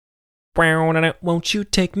Won't you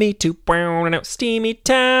take me to Steamy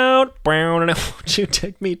Town? Won't you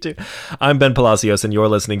take me to... I'm Ben Palacios, and you're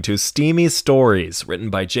listening to Steamy Stories, written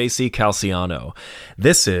by J.C. Calciano.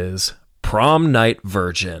 This is Prom Night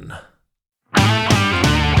Virgin.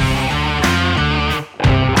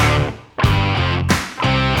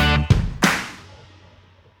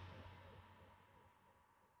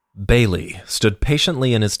 Bailey stood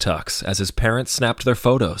patiently in his tux as his parents snapped their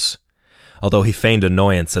photos. Although he feigned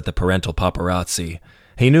annoyance at the parental paparazzi,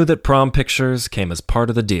 he knew that prom pictures came as part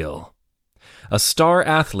of the deal. A star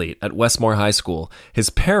athlete at Westmore High School, his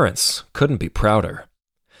parents couldn't be prouder.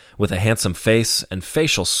 With a handsome face and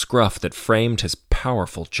facial scruff that framed his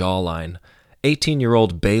powerful jawline,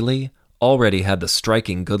 18-year-old Bailey already had the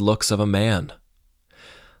striking good looks of a man.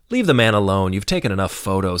 "Leave the man alone, you've taken enough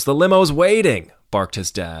photos, the limo's waiting," barked his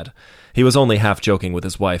dad. He was only half joking with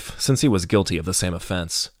his wife, since he was guilty of the same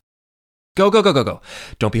offense. Go.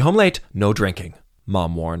 Don't be home late. No drinking,"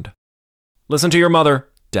 Mom warned. "Listen to your mother,"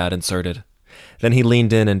 Dad inserted. Then he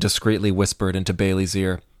leaned in and discreetly whispered into Bailey's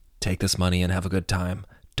ear, "Take this money and have a good time.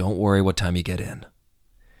 Don't worry what time you get in."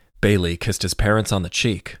 Bailey kissed his parents on the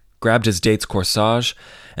cheek, grabbed his date's corsage,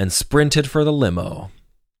 and sprinted for the limo.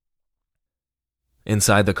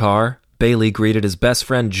 Inside the car, Bailey greeted his best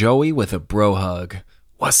friend Joey with a bro hug.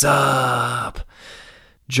 "What's up?"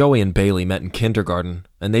 Joey and Bailey met in kindergarten,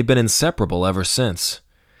 and they've been inseparable ever since.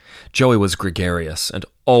 Joey was gregarious and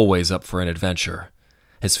always up for an adventure.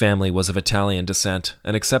 His family was of Italian descent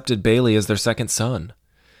and accepted Bailey as their second son.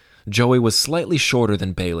 Joey was slightly shorter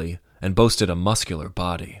than Bailey and boasted a muscular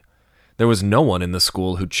body. There was no one in the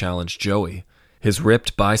school who challenged Joey. His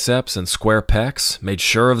ripped biceps and square pecs made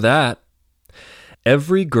sure of that.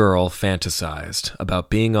 Every girl fantasized about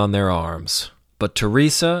being on their arms, but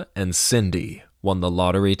Teresa and Cindy won the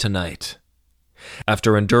lottery tonight.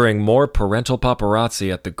 After enduring more parental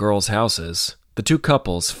paparazzi at the girls' houses, the two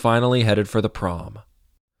couples finally headed for the prom.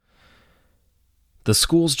 The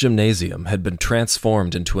school's gymnasium had been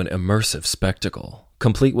transformed into an immersive spectacle,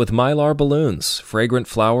 complete with mylar balloons, fragrant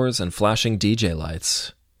flowers, and flashing DJ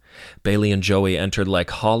lights. Bailey and Joey entered like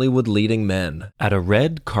Hollywood leading men at a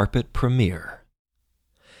red carpet premiere.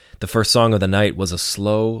 The first song of the night was a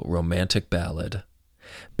slow, romantic ballad.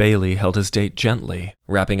 Bailey held his date gently,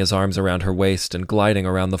 wrapping his arms around her waist and gliding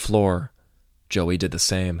around the floor. Joey did the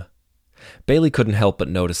same. Bailey couldn't help but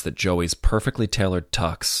notice that Joey's perfectly tailored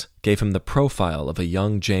tux gave him the profile of a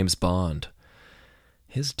young James Bond.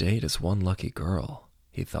 His date is one lucky girl,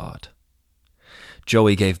 he thought.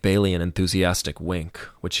 Joey gave Bailey an enthusiastic wink,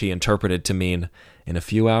 which he interpreted to mean, "In a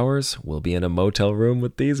few hours, we'll be in a motel room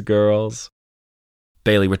with these girls."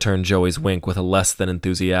 Bailey returned Joey's wink with a less than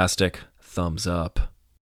enthusiastic thumbs up.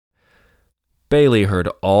 Bailey heard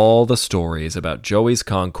all the stories about Joey's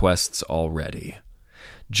conquests already.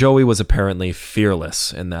 Joey was apparently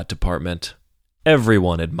fearless in that department.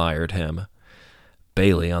 Everyone admired him.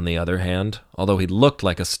 Bailey, on the other hand, although he looked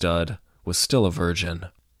like a stud, was still a virgin.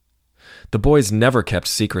 The boys never kept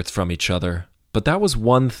secrets from each other, but that was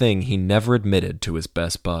one thing he never admitted to his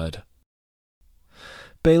best bud.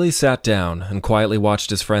 Bailey sat down and quietly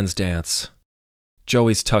watched his friends dance.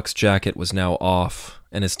 Joey's tux jacket was now off,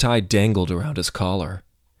 and his tie dangled around his collar.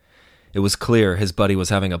 It was clear his buddy was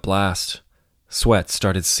having a blast. Sweat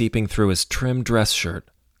started seeping through his trim dress shirt,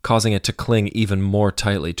 causing it to cling even more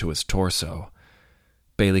tightly to his torso.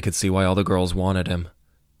 Bailey could see why all the girls wanted him.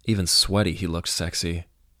 Even sweaty, he looked sexy.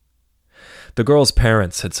 The girls'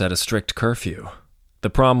 parents had set a strict curfew. The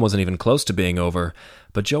prom wasn't even close to being over,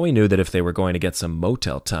 but Joey knew that if they were going to get some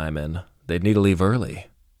motel time in, they'd need to leave early.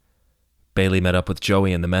 Bailey met up with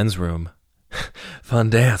Joey in the men's room. "Fun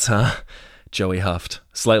dance, huh?" Joey huffed,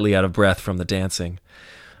 slightly out of breath from the dancing.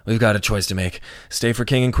 "We've got a choice to make. Stay for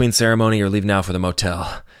king and queen ceremony or leave now for the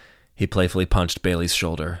motel." He playfully punched Bailey's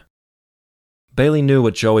shoulder. Bailey knew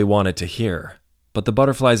what Joey wanted to hear, but the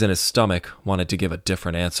butterflies in his stomach wanted to give a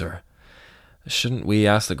different answer. "Shouldn't we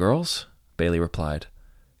ask the girls?" Bailey replied.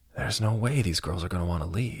 "There's no way these girls are going to want to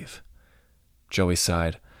leave." Joey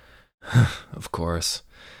sighed. "Of course."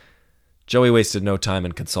 Joey wasted no time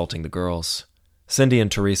in consulting the girls. Cindy and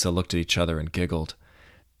Teresa looked at each other and giggled.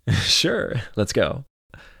 "Sure, let's go."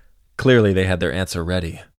 Clearly they had their answer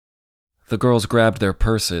ready. The girls grabbed their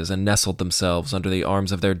purses and nestled themselves under the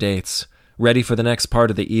arms of their dates, ready for the next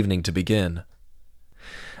part of the evening to begin.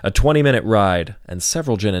 A 20-minute ride and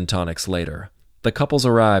several gin and tonics later, the couples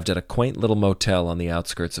arrived at a quaint little motel on the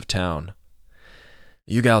outskirts of town.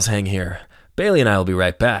 "You gals hang here. Bailey and I will be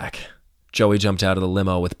right back." Joey jumped out of the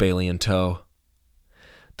limo with Bailey in tow.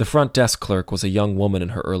 The front desk clerk was a young woman in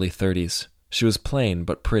her early 30s. She was plain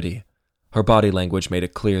but pretty. Her body language made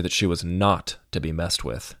it clear that she was not to be messed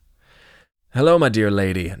with. "Hello, my dear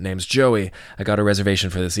lady. Name's Joey. I got a reservation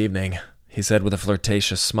for this evening," he said with a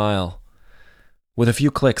flirtatious smile. With a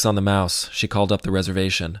few clicks on the mouse, she called up the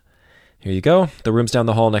reservation. "Here you go. The room's down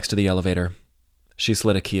the hall next to the elevator." She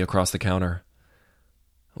slid a key across the counter.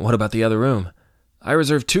 "What about the other room? I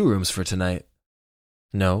reserved 2 rooms for tonight."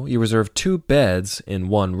 "No, you reserved 2 beds in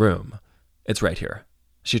 1 room. It's right here."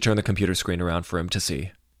 She turned the computer screen around for him to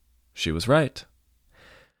see. She was right.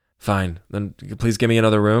 "Fine, then please give me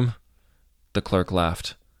another room." The clerk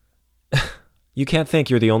laughed. "You can't think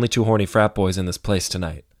you're the only 2 horny frat boys in this place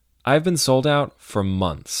tonight. I've been sold out for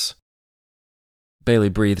months." Bailey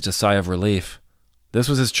breathed a sigh of relief. This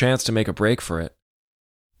was his chance to make a break for it.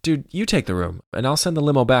 "Dude, you take the room, and I'll send the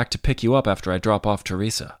limo back to pick you up after I drop off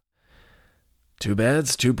Teresa." 2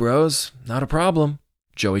 beds, 2 bros, not a problem."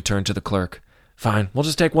 Joey turned to the clerk. "Fine, we'll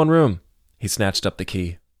just take 1 room." He snatched up the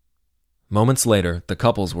key. Moments later, the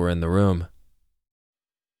couples were in the room.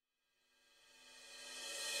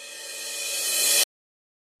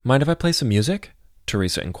 "Mind if I play some music?"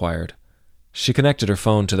 Teresa inquired. She connected her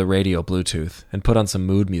phone to the radio Bluetooth and put on some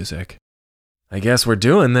mood music. "I guess we're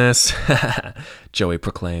doing this," Joey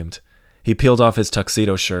proclaimed. He peeled off his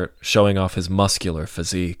tuxedo shirt, showing off his muscular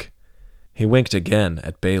physique. He winked again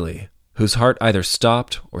at Bailey, whose heart either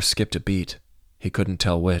stopped or skipped a beat. He couldn't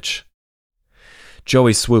tell which.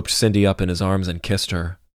 Joey swooped Cindy up in his arms and kissed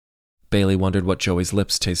her. Bailey wondered what Joey's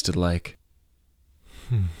lips tasted like.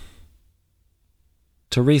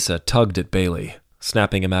 Teresa tugged at Bailey,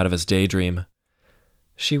 snapping him out of his daydream.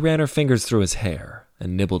 She ran her fingers through his hair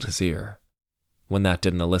and nibbled his ear. When that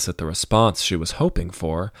didn't elicit the response she was hoping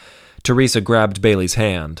for, Teresa grabbed Bailey's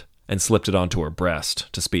hand and slipped it onto her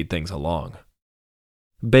breast to speed things along.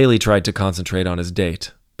 Bailey tried to concentrate on his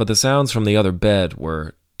date, but the sounds from the other bed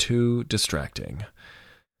were too distracting.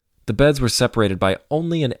 The beds were separated by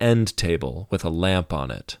only an end table with a lamp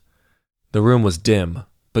on it. The room was dim,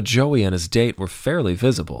 but Joey and his date were fairly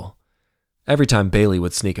visible. Every time Bailey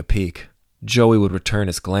would sneak a peek, Joey would return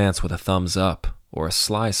his glance with a thumbs up or a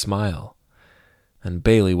sly smile, and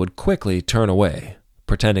Bailey would quickly turn away,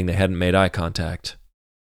 pretending they hadn't made eye contact.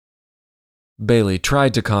 Bailey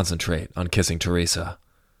tried to concentrate on kissing Teresa.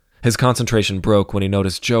 His concentration broke when he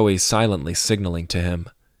noticed Joey silently signaling to him.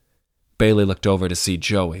 Bailey looked over to see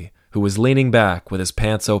Joey, who was leaning back with his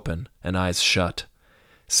pants open and eyes shut.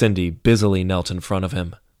 Cindy busily knelt in front of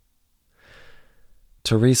him.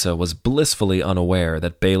 Teresa was blissfully unaware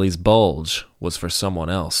that Bailey's bulge was for someone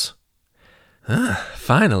else.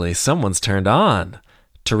 "Finally, someone's turned on,"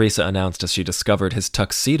 Teresa announced as she discovered his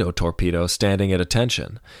tuxedo torpedo standing at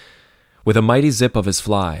attention. With a mighty zip of his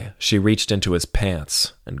fly, she reached into his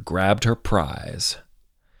pants and grabbed her prize.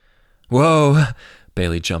 "Whoa!"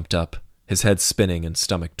 Bailey jumped up, his head spinning and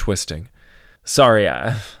stomach twisting. "Sorry,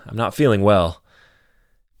 I'm not feeling well."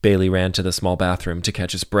 Bailey ran to the small bathroom to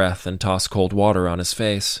catch his breath and toss cold water on his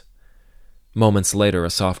face. Moments later, a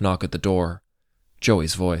soft knock at the door.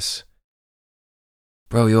 Joey's voice.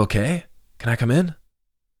 "Bro, you okay? Can I come in?"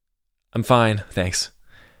 "I'm fine, thanks."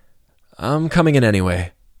 "I'm coming in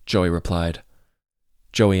anyway," Joey replied.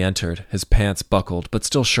 Joey entered, his pants buckled but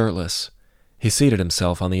still shirtless. He seated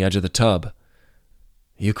himself on the edge of the tub.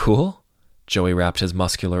 "You cool?" Joey wrapped his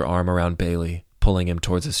muscular arm around Bailey, pulling him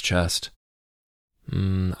towards his chest.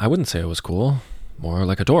 I wouldn't say I was cool. More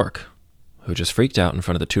like a dork, who just freaked out in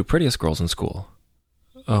front of the 2 prettiest girls in school.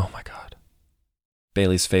 Oh my God.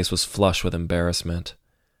 Bailey's face was flush with embarrassment.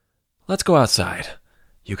 "Let's go outside.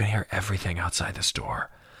 You can hear everything outside this door.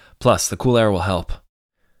 Plus, the cool air will help."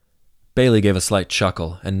 Bailey gave a slight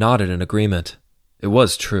chuckle and nodded in agreement. It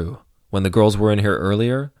was true. When the girls were in here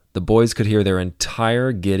earlier, the boys could hear their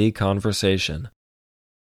entire giddy conversation.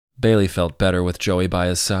 Bailey felt better with Joey by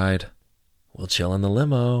his side. "We'll chill in the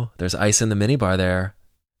limo. There's ice in the minibar there."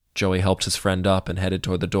 Joey helped his friend up and headed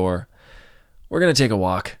toward the door. "We're going to take a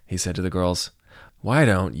walk," he said to the girls. "Why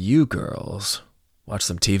don't you girls watch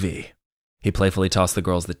some TV?" He playfully tossed the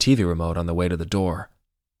girls the TV remote on the way to the door.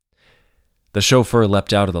 The chauffeur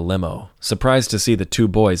leapt out of the limo, surprised to see the 2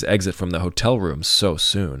 boys exit from the hotel room so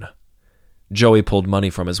soon. Joey pulled money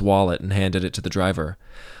from his wallet and handed it to the driver.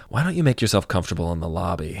 "Why don't you make yourself comfortable in the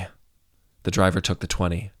lobby?" The driver took the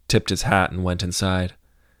 20, tipped his hat, and went inside.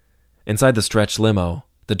 Inside the stretched limo,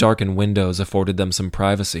 the darkened windows afforded them some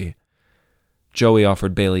privacy. Joey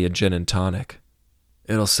offered Bailey a gin and tonic.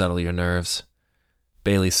 "It'll settle your nerves."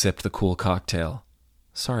 Bailey sipped the cool cocktail.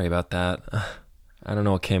 "Sorry about that. I don't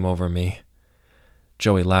know what came over me."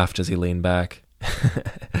 Joey laughed as he leaned back.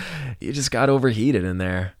 "You just got overheated in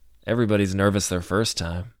there. Everybody's nervous their first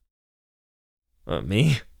time."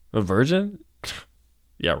 Me? A virgin?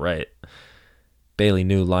 Yeah, right. Bailey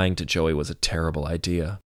knew lying to Joey was a terrible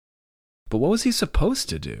idea. But what was he supposed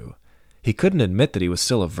to do? He couldn't admit that he was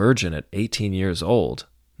still a virgin at 18 years old.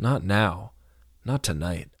 Not now. Not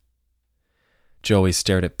tonight. Joey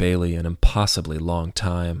stared at Bailey an impossibly long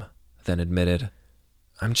time, then admitted,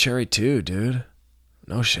 "I'm cherry too, dude.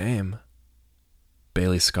 No shame."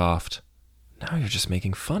 Bailey scoffed. "Now you're just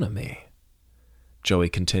making fun of me." Joey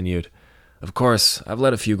continued, "Of course, I've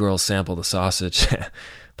let a few girls sample the sausage,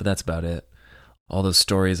 but that's about it. All those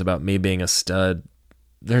stories about me being a stud,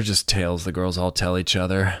 they're just tales the girls all tell each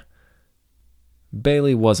other."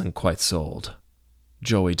 Bailey wasn't quite sold.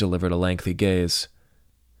 Joey delivered a lengthy gaze.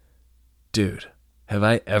 "Dude, have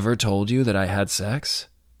I ever told you that I had sex?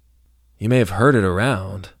 You may have heard it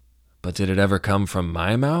around, but did it ever come from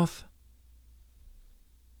my mouth?"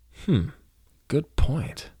 Good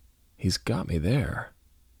point. He's got me there.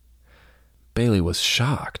 Bailey was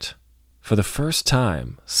shocked. For the first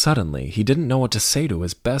time, suddenly, he didn't know what to say to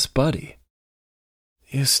his best buddy.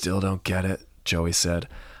 "You still don't get it," Joey said.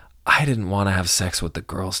 "I didn't want to have sex with the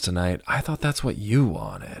girls tonight. I thought that's what you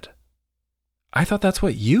wanted." "I thought that's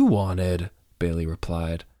what you wanted," Bailey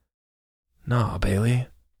replied. "No, Bailey.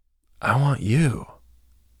 I want you."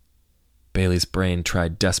 Bailey's brain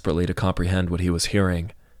tried desperately to comprehend what he was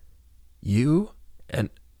hearing. "You?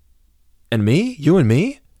 And me? You and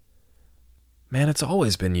me?" "Man, it's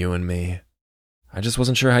always been you and me. I just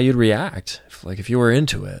wasn't sure how you'd react, if you were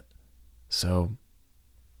into it. So,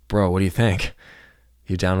 bro, what do you think?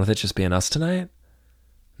 You down with it just being us tonight?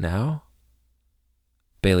 Now?"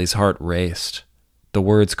 Bailey's heart raced. The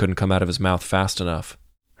words couldn't come out of his mouth fast enough.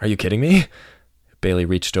 "Are you kidding me?" Bailey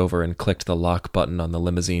reached over and clicked the lock button on the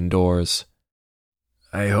limousine doors.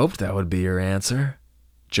 "I hoped that would be your answer,"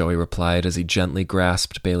 Joey replied as he gently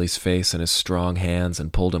grasped Bailey's face in his strong hands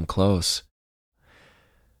and pulled him close.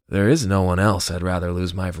 "There is no one else I'd rather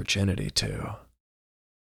lose my virginity to."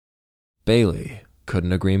 Bailey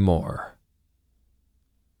couldn't agree more.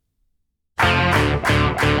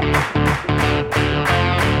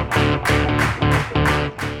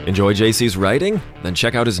 Enjoy JC's writing? Then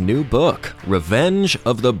check out his new book, Revenge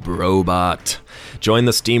of the Brobot. Join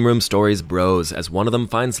the Steam Room Stories bros as one of them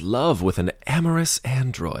finds love with an amorous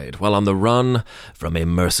android while on the run from a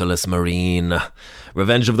merciless marine.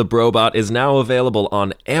 Revenge of the Brobot is now available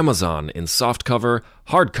on Amazon in softcover,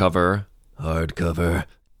 hardcover,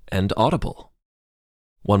 and Audible.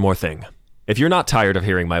 One more thing. If you're not tired of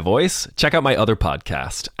hearing my voice, check out my other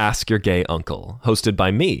podcast, Ask Your Gay Uncle, hosted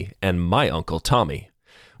by me and my uncle Tommy.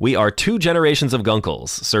 We are 2 generations of gunkles,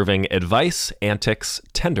 serving advice, antics,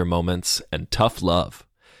 tender moments, and tough love.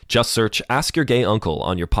 Just search Ask Your Gay Uncle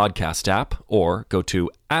on your podcast app or go to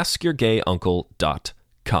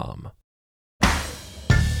askyourgayuncle.com.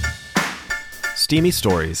 Steamy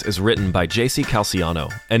Stories is written by JC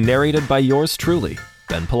Calciano and narrated by yours truly,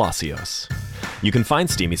 Ben Palacios. You can find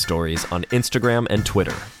Steamy Stories on Instagram and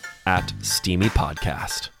Twitter at Steamy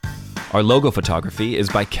Podcast. Our logo photography is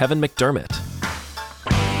by Kevin McDermott.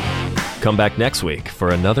 Come back next week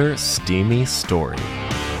for another steamy story.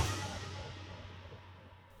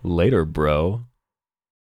 Later, bro.